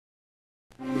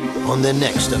on the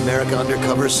next America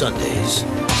Undercover Sundays.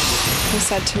 He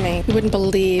said to me, "You wouldn't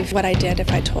believe what I did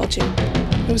if I told you."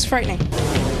 It was frightening.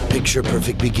 Picture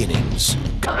perfect beginnings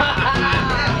come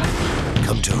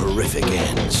to horrific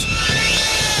ends.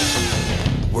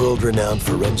 World-renowned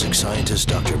forensic scientist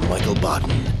Dr. Michael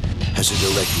Baden has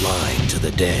a direct line to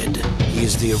the dead. He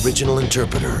is the original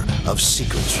interpreter of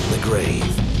Secrets from the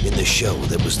Grave in the show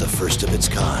that was the first of its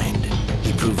kind.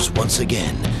 He proves once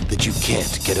again that you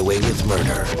can't get away with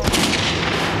murder.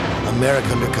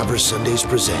 America Undercover Sundays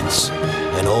presents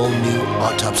an all-new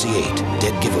Autopsy 8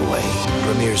 Dead Giveaway.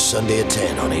 Premieres Sunday at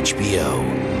 10 on HBO.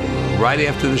 Right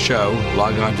after the show,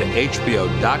 log on to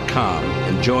HBO.com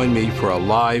and join me for a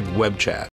live web chat.